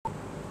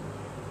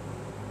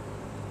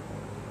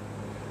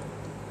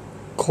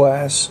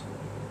class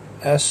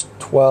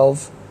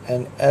S-12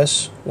 and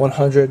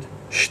S-100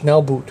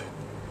 Schnellboot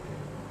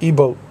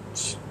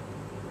E-boats.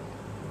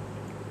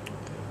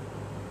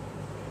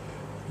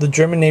 The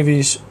German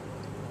Navy's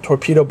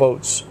torpedo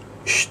boats,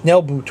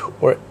 Schnellboot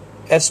or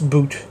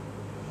S-boot,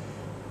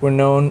 were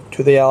known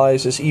to the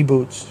Allies as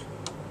E-boats,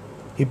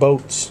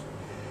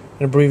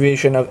 an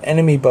abbreviation of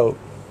enemy boat,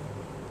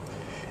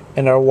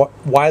 and are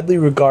widely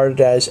regarded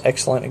as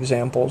excellent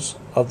examples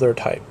of their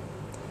type.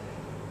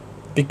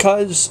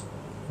 Because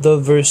the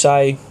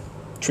Versailles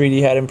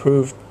Treaty had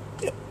imposed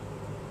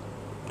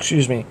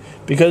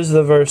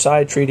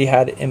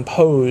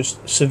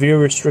severe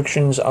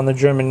restrictions on the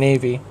German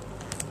Navy,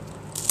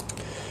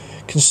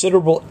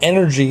 considerable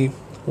energy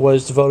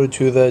was devoted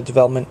to the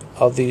development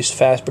of these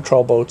fast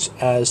patrol boats,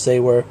 as they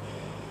were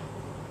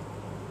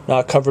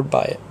not covered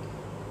by it.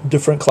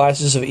 Different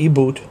classes of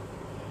E-boot,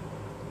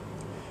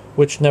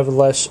 which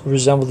nevertheless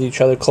resembled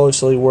each other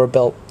closely, were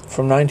built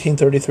from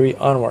 1933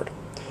 onward.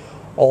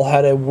 All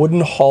had a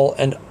wooden hull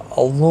and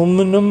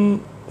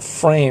aluminum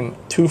frame,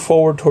 2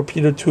 forward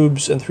torpedo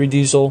tubes, and 3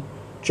 diesel,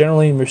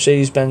 generally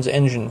Mercedes-Benz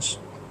engines.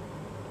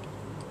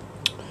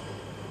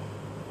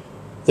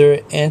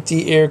 Their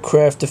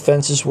anti-aircraft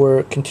defenses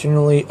were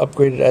continually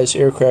upgraded as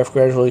aircraft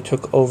gradually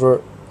took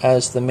over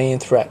as the main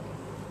threat.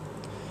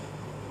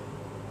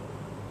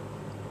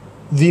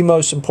 The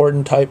most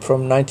important type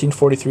from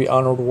 1943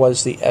 onward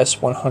was the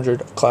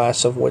S-100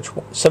 class, of which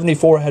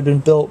 74 had been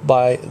built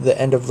by the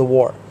end of the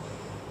war.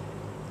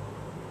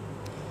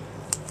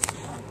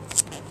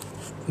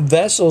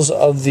 Vessels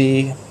of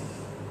the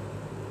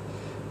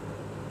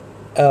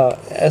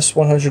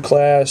S-100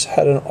 class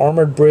had an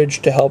armored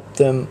bridge to help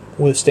them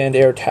withstand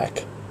air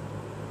attack.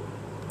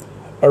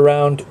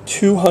 Around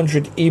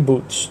 200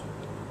 E-boots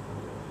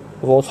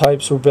of all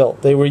types were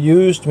built. They were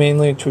used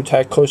mainly to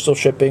attack coastal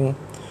shipping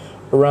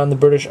around the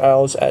British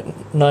Isles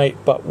at night,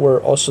 but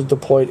were also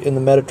deployed in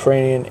the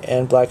Mediterranean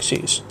and Black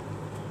Seas.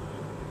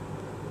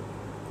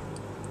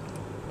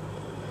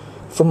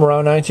 From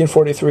around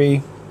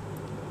 1943,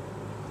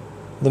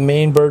 the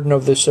main burden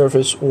of the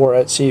surface war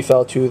at sea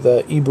fell to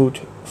the E-boot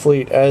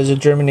fleet, as the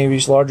German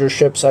Navy's larger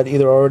ships had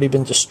either already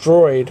been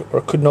destroyed or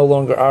could no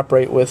longer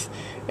operate with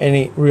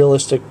any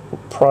realistic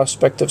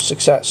prospect of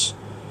success.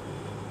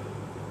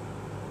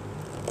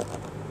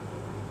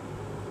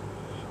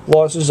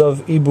 Losses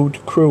of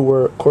E-boot crew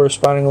were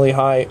correspondingly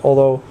high,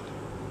 although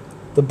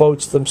the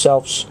boats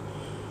themselves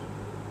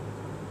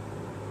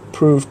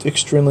proved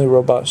extremely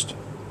robust.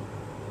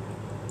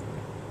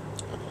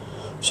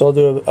 So I'll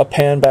do a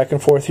pan back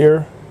and forth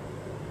here.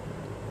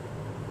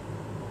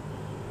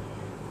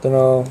 Then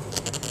I'll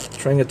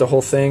try and get the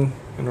whole thing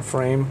in a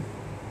frame.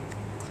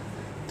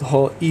 The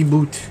whole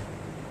E-boot.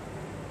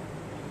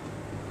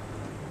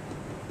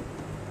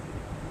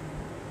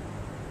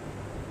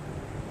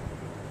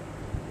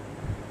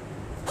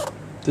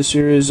 This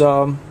here is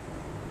an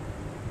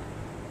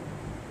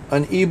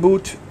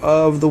E-boot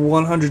of the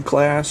 100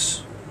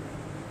 class.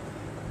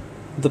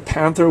 The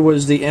Panther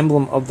was the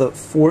emblem of the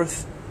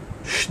 4th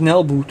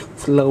Schnellboot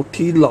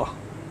Flotilla.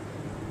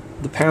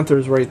 The Panther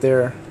is right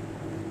there.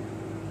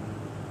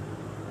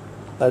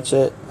 That's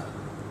it.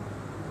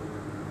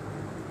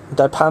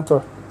 Die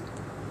Panther.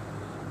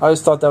 I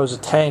always thought that was a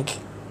tank.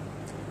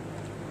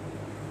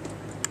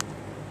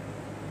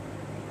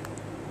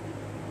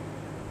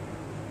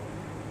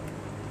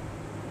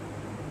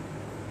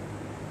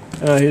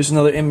 Here's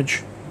another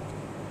image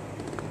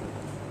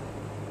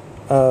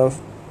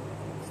of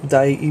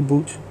Die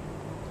E-boot.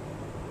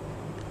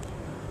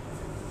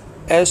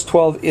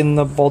 S-12 in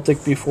the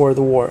Baltic before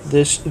the war.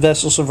 This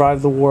vessel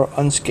survived the war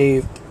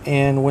unscathed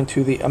and went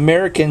to the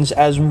Americans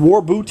as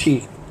war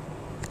booty.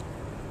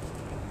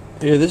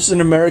 Here, this is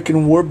an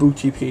American war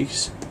booty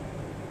piece.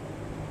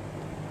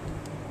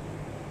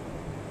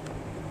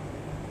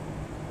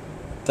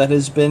 That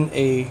has been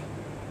a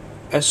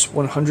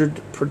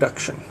S-100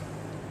 production.